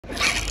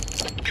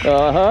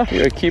Uh-huh.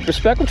 You're gonna keep a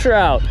speckled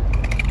trout.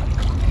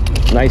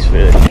 Nice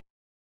fish.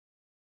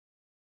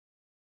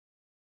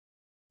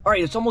 All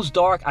right, it's almost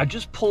dark. I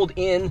just pulled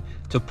in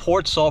to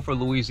Port Sulphur,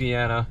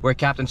 Louisiana, where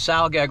Captain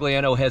Sal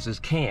Gagliano has his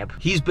camp.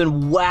 He's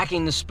been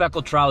whacking the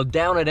speckled trout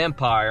down at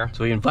Empire,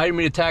 so he invited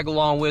me to tag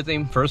along with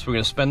him. First, we're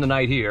gonna spend the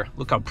night here.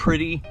 Look how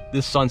pretty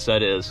this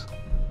sunset is.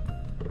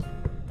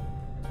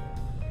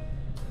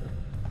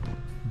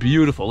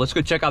 Beautiful. Let's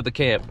go check out the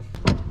camp.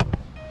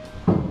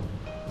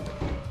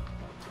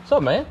 What's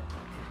up, man?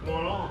 What's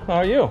going on? How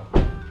are you?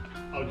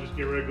 I was just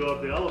getting ready to go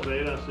up the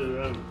elevator. I said,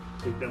 I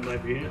think that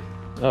might be him.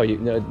 Oh,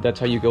 that's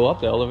how you go up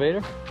the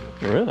elevator?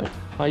 Really?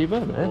 How you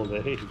been, man? Old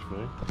age,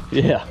 man.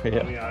 Yeah. I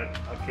mean, I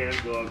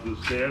can't go up the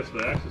stairs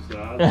for exercise. You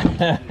know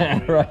what I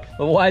mean? Right.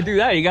 Well, why do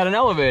that? You got an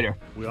elevator.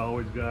 We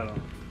always got a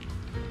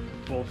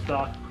full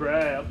stock of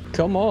crabs.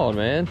 Come on,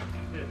 man.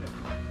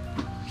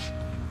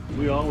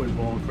 We always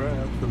ball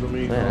crabs, because I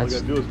mean, Man, all we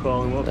gotta do is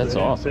call them up. That's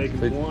awesome. Take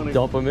them 20.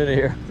 Dump them in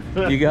here.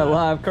 You got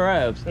live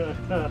crabs.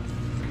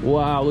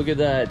 Wow, look at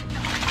that.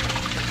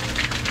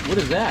 What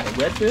is that, a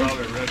redfish?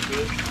 Probably a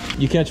redfish.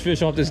 You catch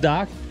fish off this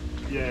dock?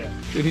 Yeah.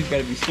 Dude, he's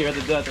gotta be scared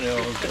to death now.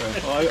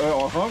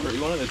 Or hungry,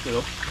 one of the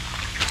two.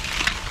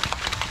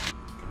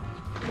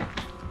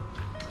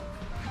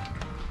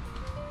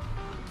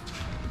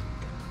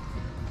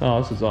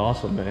 Oh, this is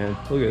awesome, man.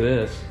 Look at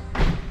this.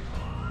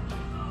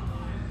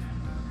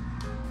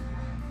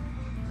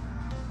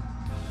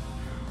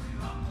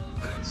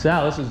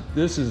 Sal,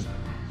 this is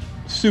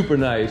super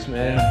nice,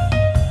 man.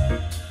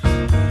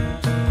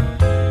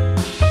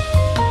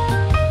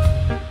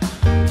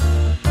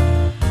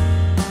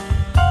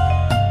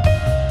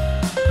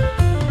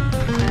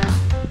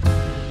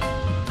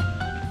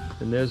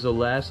 And there's the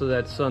last of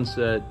that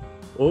sunset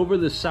over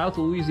the South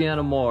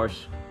Louisiana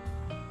marsh.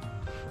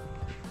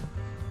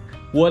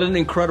 What an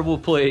incredible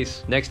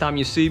place. Next time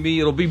you see me,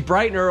 it'll be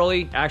bright and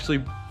early,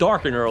 actually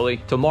dark and early.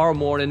 Tomorrow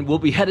morning, we'll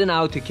be heading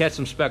out to catch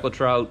some speckled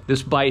trout.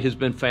 This bite has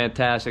been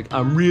fantastic.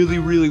 I'm really,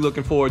 really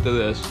looking forward to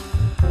this.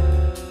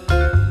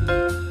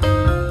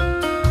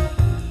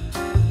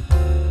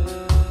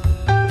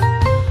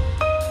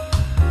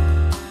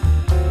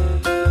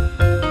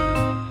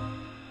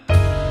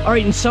 All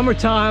right, in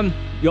summertime,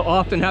 you'll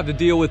often have to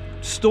deal with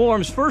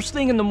storms first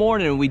thing in the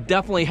morning, and we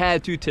definitely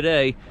had to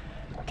today.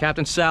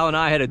 Captain Sal and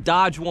I had to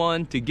dodge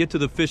one to get to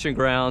the fishing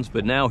grounds,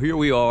 but now here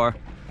we are.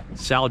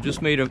 Sal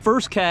just made a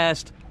first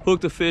cast,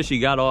 hooked a fish, he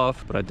got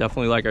off, but I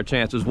definitely like our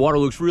chances. Water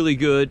looks really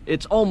good.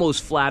 It's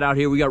almost flat out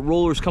here. We got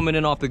rollers coming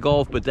in off the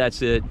Gulf, but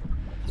that's it.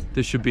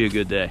 This should be a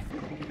good day.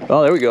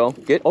 Oh, there we go.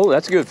 Oh,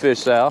 that's a good fish,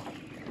 Sal.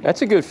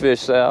 That's a good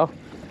fish, Sal.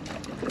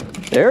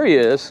 There he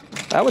is.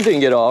 That one didn't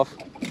get off.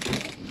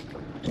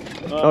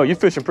 Oh, you're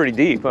fishing pretty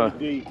deep, huh?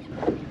 Deep.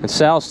 And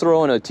Sal's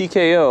throwing a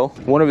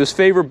TKO, one of his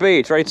favorite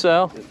baits, right,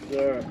 Sal? Yes,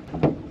 sir.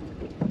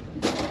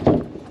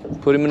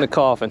 Put him in the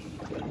coffin.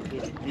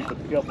 Keep a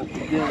couple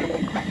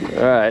together.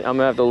 All right, I'm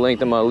gonna have to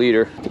lengthen my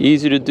leader.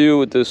 Easy to do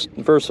with this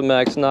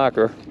Versamax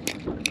knocker.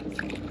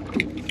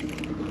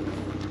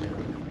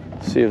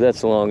 See if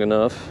that's long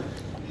enough.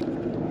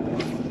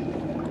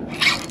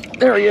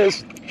 There he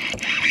is.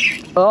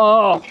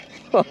 Oh!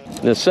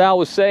 Now Sal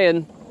was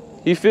saying,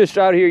 he fished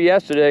out here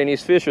yesterday, and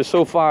these fish are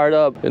so fired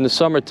up in the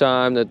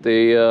summertime that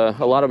they, a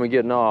lot of them are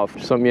getting off.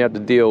 Something you have to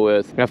deal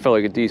with. That felt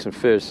like a decent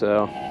fish,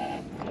 Sal.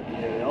 Yeah,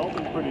 they all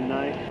been pretty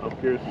nice. I'm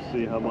curious to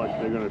see how much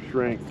they're going to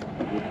shrink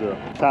with the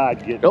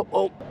tide getting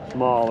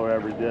smaller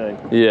every day.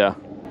 Yeah.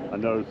 I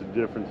noticed a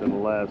difference in the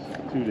last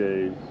 2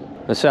 days.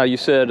 Now, Sal, you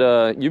said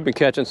you've been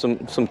catching some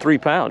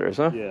 3-pounders,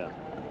 huh? Yeah.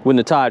 When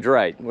the tide's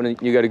right, when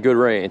you got a good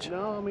range.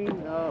 No, I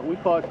mean, we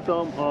caught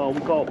some,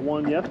 we caught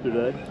one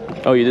yesterday.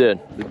 Oh, you did?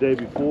 The day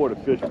before, the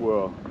fish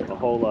were a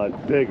whole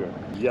lot bigger.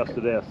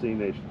 Yesterday, I seen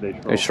they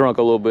shrunk. They shrunk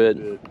a little bit.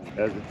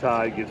 As the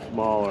tide gets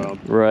smaller, I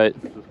right.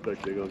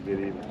 suspect they're going to get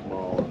even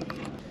smaller.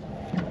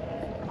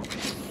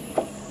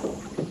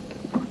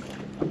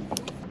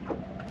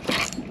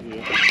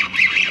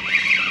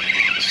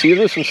 Yeah. See if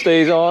this one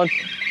stays on.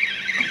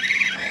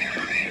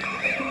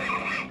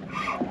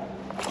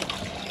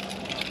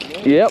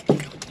 Yep.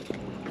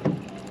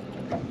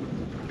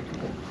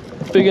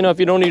 Big enough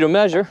you don't need to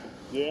measure.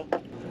 Yeah.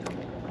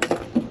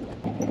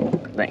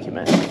 Thank you,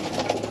 man.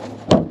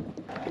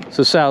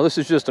 So Sal, this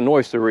is just an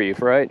oyster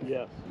reef, right?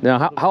 Yeah.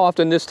 Now, how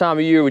often this time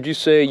of year would you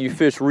say you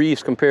fish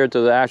reefs compared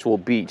to the actual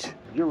beach?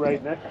 You're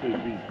right next to the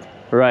beach.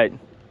 Right.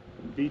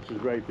 The beach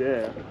is right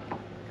there.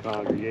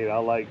 Congregate. I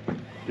like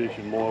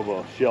fishing more of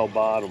a shell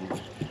bottom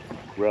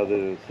rather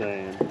than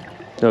sand.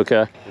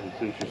 Okay. And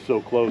since you're so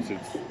close,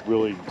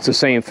 it's the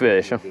same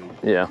fish, huh?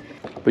 Yeah.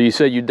 But you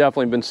said you've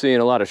definitely been seeing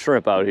a lot of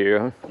shrimp out here,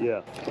 huh?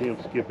 Yeah. See them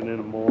skipping in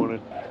the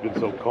morning. It's been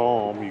so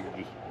calm, you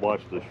can just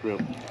watch the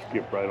shrimp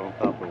skip right on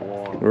top of the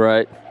water.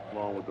 Right.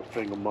 Along with the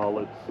finger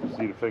mullets. You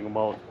see the finger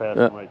mullets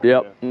passing right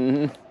yep. there?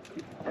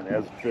 Mm-hmm. And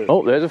there's a fish.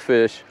 Oh, there's a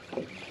fish.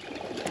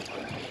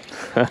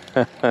 See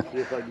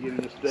if I can get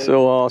him to stay.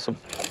 So awesome.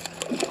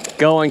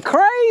 Going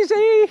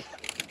crazy.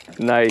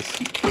 Nice.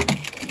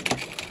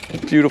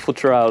 Beautiful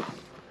trout.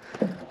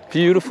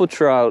 Beautiful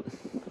trout.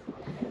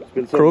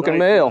 been so croaking nice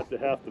male. not to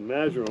have to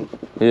measure them.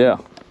 Yeah.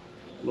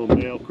 Little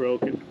male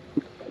croaking.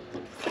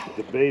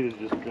 The bait has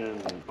just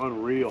been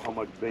unreal how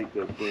much bait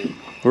there's been.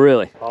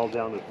 Really? All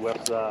down this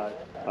west side.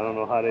 I don't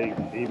know how they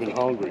even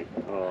hungry.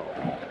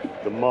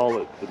 The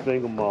mullet, the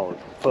finger mullet,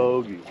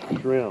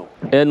 pogies, shrimp.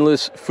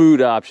 Endless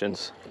food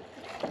options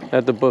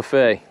at the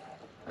buffet.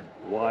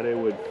 Why they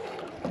would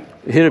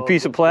hit a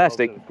piece of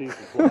plastic.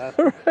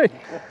 Right.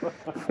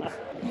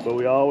 But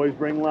we always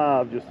bring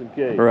live just in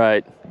case.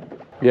 Right.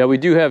 Yeah, we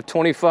do have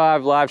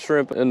 25 live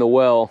shrimp in the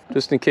well,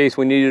 just in case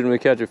we needed them to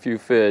catch a few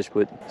fish,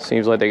 but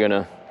seems like they're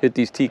gonna hit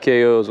these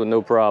TKOs with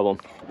no problem.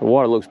 The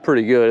water looks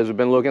pretty good. Has it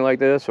been looking like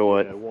this or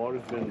what? Yeah,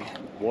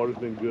 water's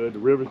been good. The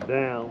river's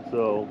down,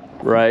 so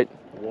right.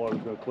 The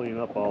water's gonna clean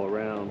up all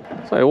around.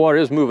 So the water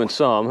is moving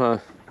some, huh?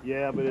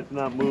 Yeah, but it's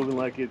not moving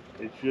like it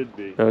should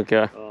be.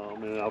 Okay.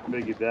 And I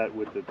figured that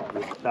with the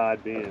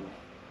tide being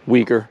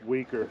weaker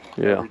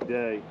every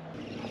day.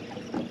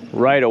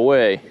 Right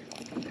away.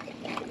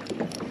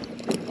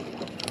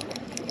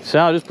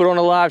 Sal just put on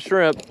a live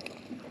shrimp.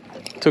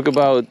 Took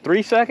about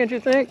 3 seconds,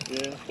 you think?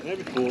 Yeah,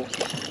 maybe 4.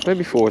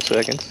 Maybe 4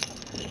 seconds.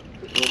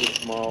 A little bit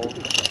small.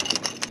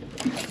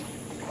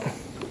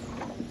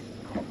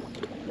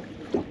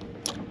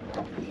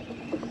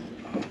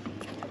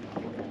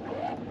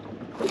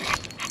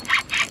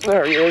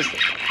 There he is.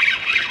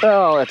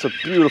 Oh, that's a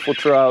beautiful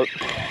trout.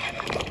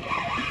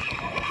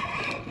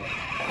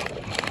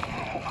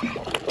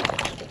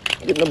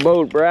 Get in the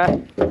boat,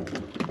 brah.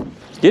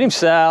 Get him,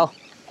 Sal.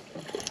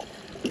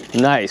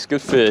 Nice,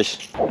 good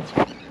fish.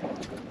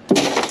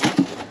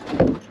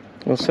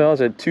 Well, Sal, is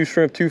that 2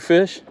 shrimp, 2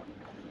 fish?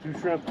 2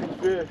 shrimp,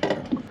 2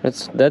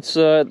 fish.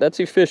 That's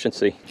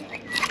efficiency.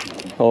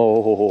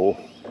 Oh,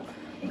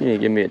 you didn't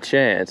give me a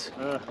chance.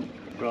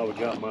 Probably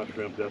got my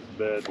shrimp, that's a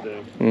bad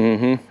thing.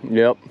 Mm-hmm,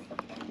 yep.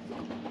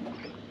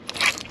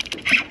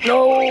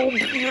 No,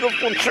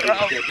 beautiful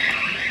trout.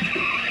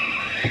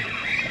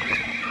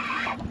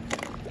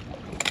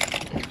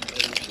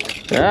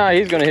 Ah,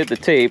 he's gonna hit the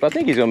tape. I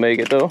think he's gonna make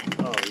it though.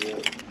 Oh yeah.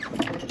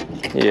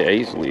 Yeah,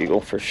 he's legal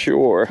for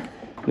sure.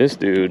 This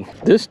dude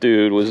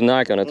was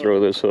not gonna throw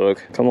this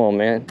hook. Come on,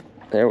 man.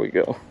 There we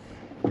go.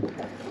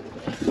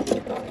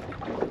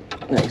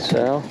 Nice,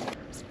 Sal.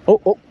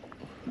 Oh.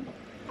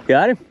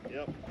 Got him?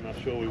 Yep, not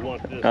sure we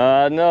want this.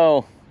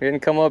 No. He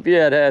didn't come up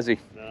yet, has he?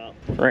 No.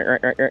 Right.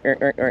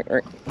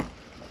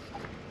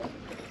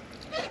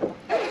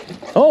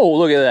 Oh,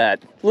 look at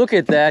that. Look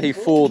at that, he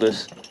fooled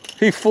us.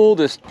 He fooled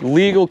us.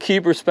 Legal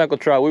keeper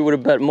speckled trout. We would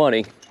have bet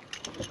money.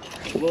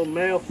 A little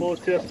male full of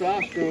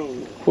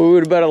testosterone. We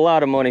would have bet a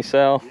lot of money,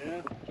 Sal.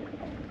 Yeah.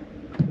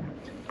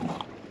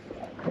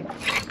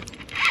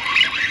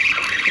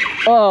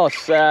 Oh,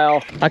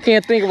 Sal. I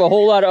can't think of a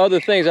whole lot of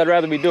other things I'd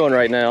rather be doing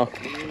right now.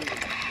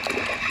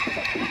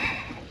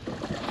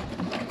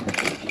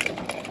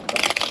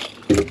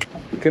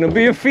 Gonna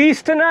be a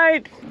feast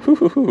tonight.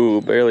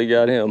 Whoo, barely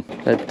got him.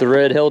 That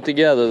thread held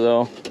together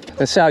though.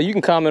 And Sal, you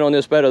can comment on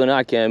this better than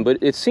I can, but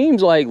it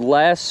seems like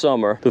last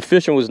summer, the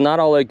fishing was not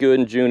all that good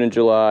in June and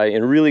July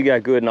and really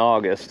got good in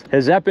August.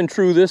 Has that been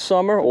true this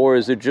summer or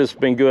has it just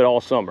been good all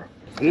summer?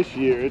 This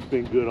year, it's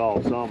been good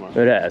all summer.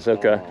 It has,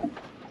 okay.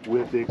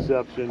 With the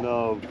exception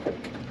of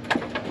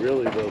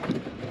really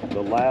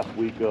the last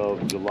week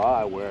of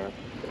July where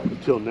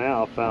until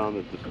now I found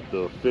that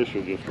the fish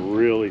are just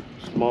really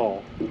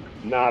small.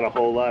 Not a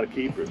whole lot of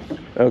keepers.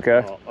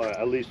 Okay.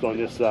 At least on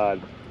this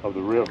side of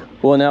the river.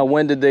 Well, now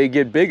when did they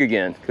get big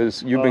again?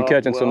 Because you've been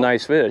catching some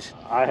nice fish.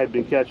 I had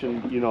been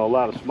catching, a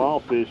lot of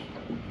small fish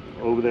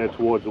over there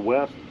towards the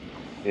west,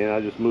 and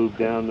I just moved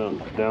down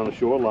the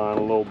shoreline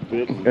a little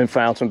bit and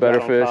found some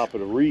better fish on top of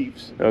the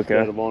reefs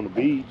instead of on the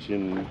beach,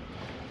 and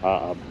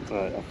I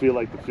feel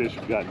like the fish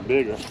have gotten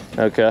bigger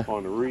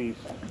on the reefs.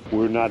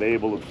 We're not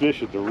able to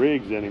fish at the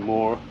rigs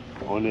anymore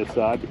on this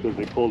side because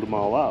they pulled them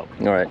all out.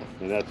 All right.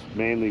 And that's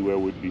mainly where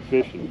we'd be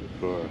fishing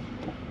for,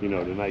 the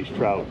nice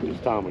trout this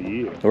time of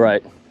year.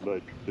 Right.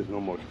 But there's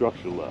no more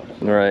structure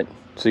left. All right.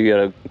 So you got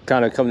to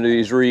kind of come to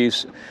these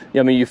reefs.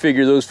 I mean, you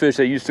figure those fish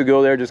that used to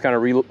go there just kind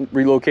of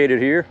relocated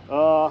here?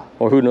 Or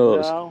who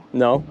knows?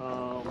 No?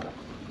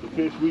 The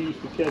fish we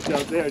used to catch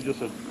out there are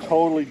just a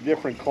totally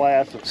different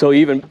class of so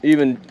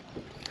even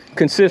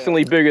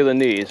consistently bigger than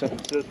these?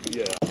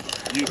 Yeah,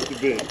 used to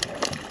be.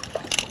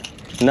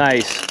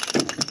 Nice.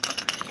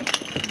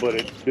 But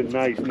it's been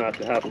nice not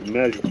to have to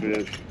measure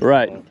fish.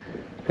 Right.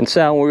 And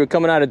Sal, when we were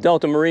coming out of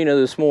Delta Marina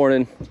this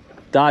morning,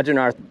 dodging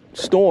our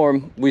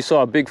storm, we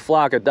saw a big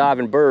flock of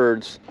diving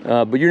birds.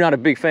 But you're not a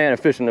big fan of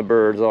fishing the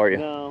birds, are you?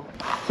 No.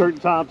 Certain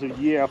times of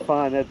year I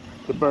find that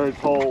the birds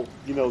hold,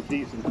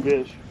 decent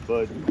fish,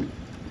 but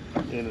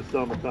in the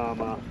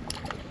summertime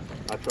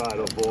I try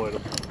to avoid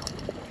them.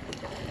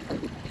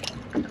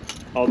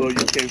 Although you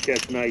can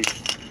catch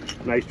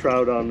nice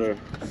trout on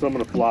some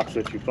of the flocks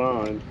that you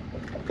find.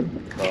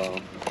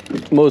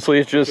 Mostly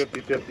it's just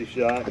 50-50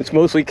 shot. It's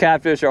mostly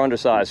catfish or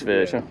undersized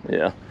fish.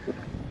 Yeah.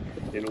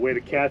 And the way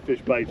the catfish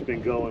bite's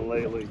been going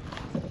lately,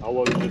 I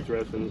wasn't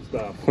interested in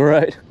stuff.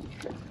 Right.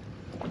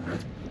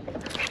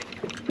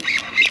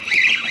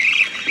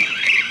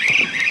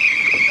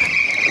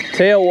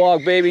 Tail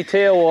walk, baby,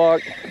 tail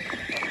walk.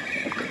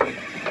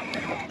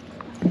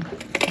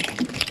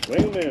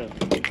 Wait a minute.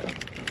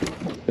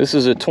 This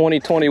is a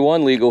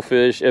 2021 legal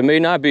fish. It may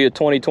not be a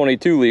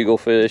 2022 legal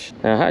fish.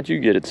 Now, how'd you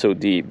get it so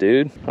deep,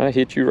 dude? I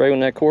hit you right when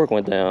that cork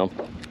went down.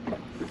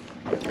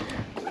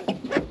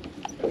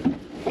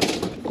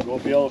 You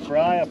won't be able to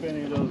fry up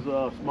any of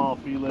those small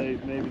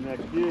fillets maybe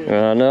next year.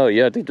 I know,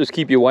 yeah, I think just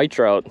keep your white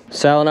trout.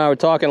 Sal and I were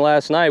talking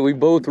last night. We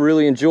both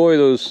really enjoy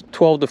those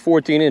 12 to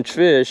 14 inch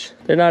fish.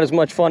 They're not as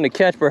much fun to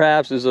catch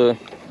perhaps as a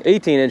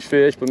 18 inch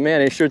fish, but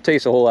man, it sure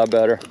tastes a whole lot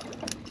better.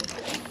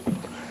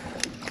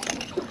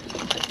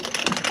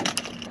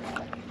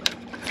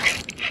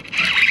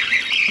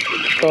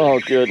 Oh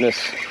goodness.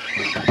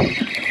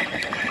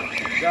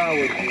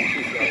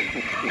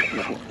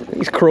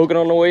 He's croaking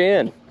on the way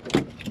in.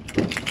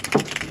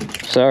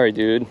 Sorry,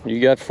 dude. You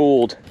got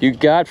fooled. You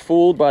got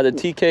fooled by the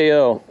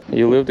TKO.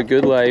 You lived a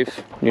good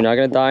life. You're not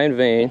gonna die in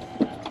vain.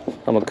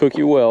 I'm gonna cook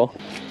you well.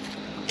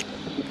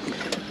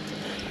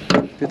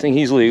 Good thing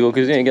he's legal,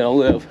 because he ain't gonna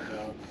live.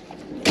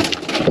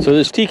 So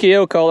this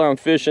TKO color I'm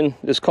fishing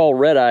is called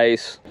red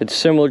ice. It's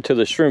similar to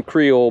the shrimp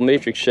creole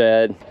matrix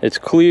shad. It's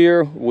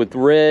clear with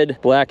red,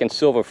 black, and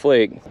silver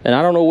flake. And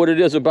I don't know what it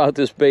is about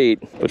this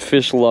bait, but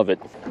fish love it.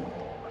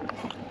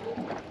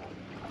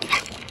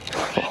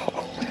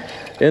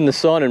 In the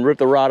sun and ripped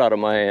the rod out of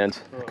my hands.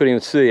 I couldn't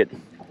even see it.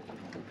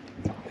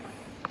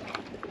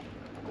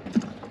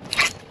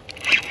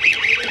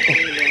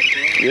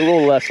 You're a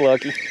little less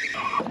lucky.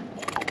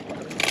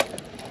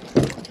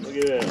 Look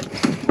at that.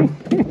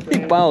 He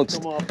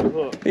bounced.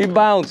 He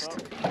bounced.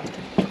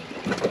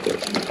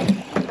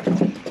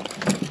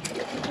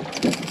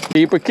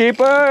 Keeper,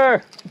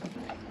 keeper!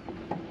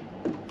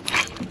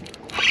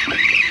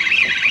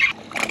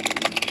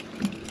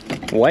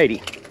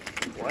 Whitey.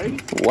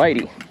 Whitey?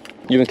 Whitey.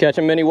 You been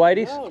catching many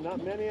whiteys? No,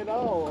 not many at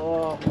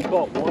all. I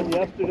caught one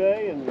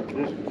yesterday, and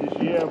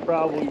this year I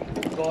probably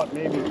caught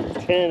maybe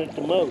 10 at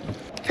the most.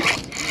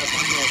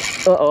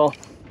 Uh-oh.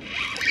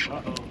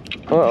 Uh-oh.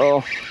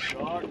 Uh-oh.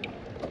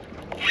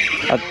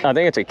 I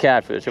think it's a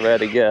catfish, if I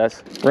had to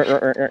guess.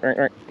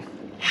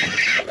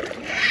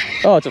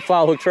 Oh, it's a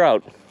foul hook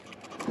trout.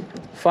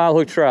 Foul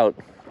hook trout.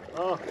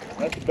 Oh,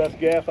 that's the best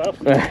gaff I've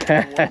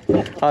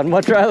seen. I'd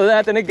much rather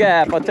that than a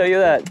gaff, I'll tell you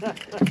that.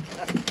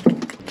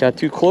 Got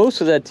too close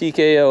to that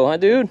TKO, huh,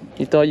 dude?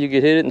 You thought you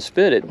could hit it and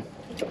spit it.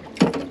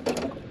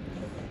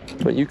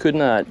 But you could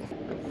not.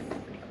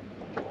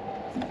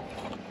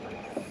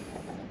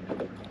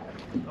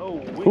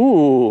 Oh,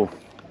 ooh.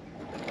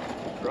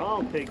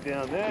 Strong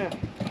takedown there.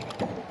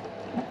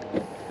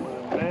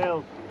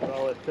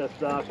 All that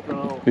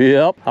testosterone.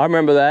 Yep, I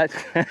remember that.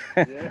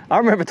 Yeah. I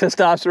remember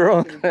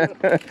testosterone.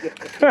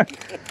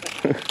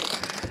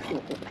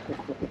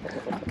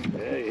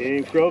 Yeah, he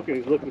ain't croaking,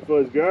 he's looking for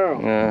his girl.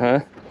 Uh-huh.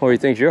 Or he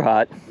thinks you're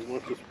hot. He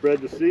wants to spread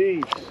the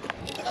seeds.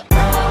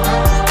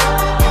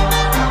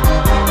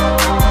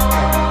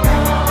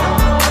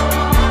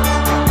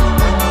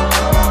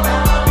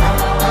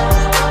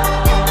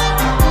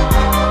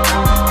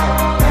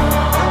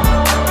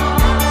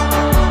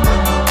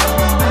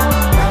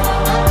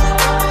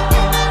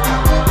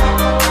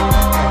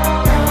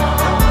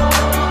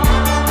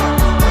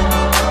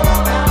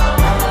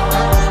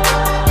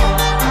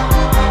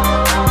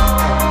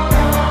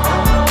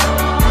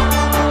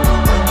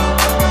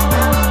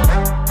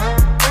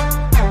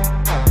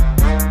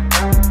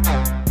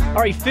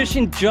 All right,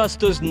 fishing just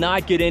does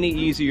not get any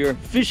easier.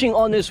 Fishing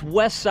on this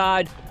west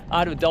side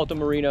out of Delta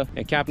Marina,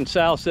 and Captain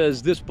Sal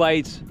says this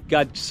bite's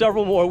got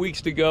several more weeks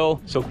to go,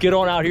 so get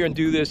on out here and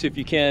do this if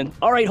you can.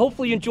 All right,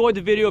 hopefully you enjoyed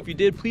the video. If you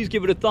did, please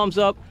give it a thumbs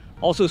up.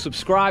 Also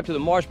subscribe to the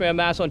Marsh Man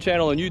Masson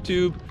channel on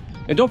YouTube,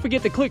 and don't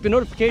forget to click the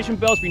notification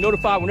bell to be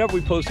notified whenever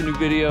we post a new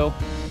video.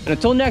 And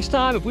until next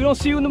time, if we don't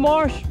see you in the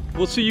marsh,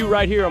 we'll see you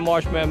right here on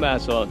Marsh Man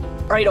Masson.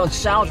 All right, on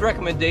Sal's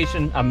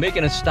recommendation, I'm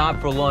making a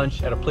stop for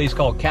lunch at a place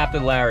called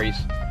Captain Larry's.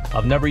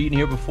 I've never eaten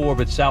here before,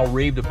 but Sal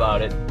raved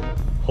about it.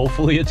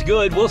 Hopefully it's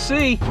good. We'll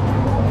see.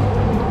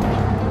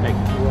 Thank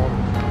you.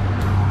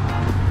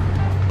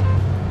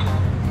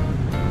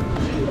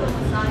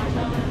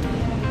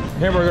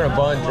 Hamburger and a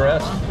bun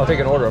dressed. I'll take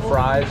an order of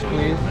fries,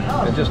 please.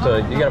 And just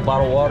you got a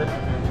bottle of water?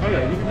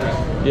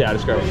 Yeah, I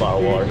just grabbed a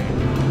bottle of water.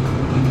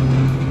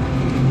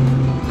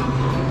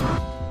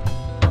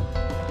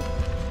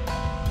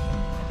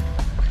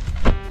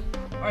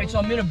 All right, so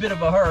I'm in a bit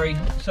of a hurry,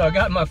 so I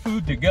got my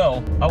food to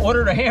go. I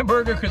ordered a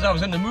hamburger because I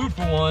was in the mood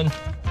for one,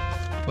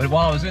 but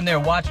while I was in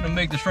there watching them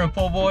make the shrimp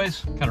po'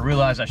 boys, kind of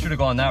realized I should have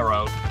gone that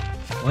route.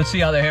 Let's see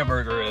how the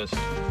hamburger is.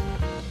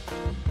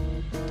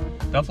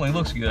 Definitely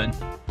looks good.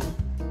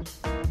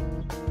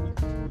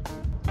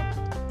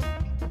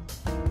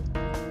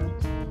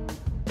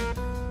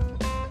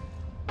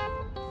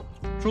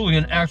 Truly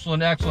an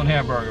excellent, excellent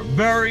hamburger.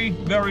 Very,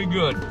 very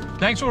good.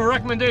 Thanks for the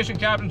recommendation,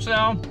 Captain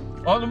Sal.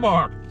 On the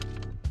mark.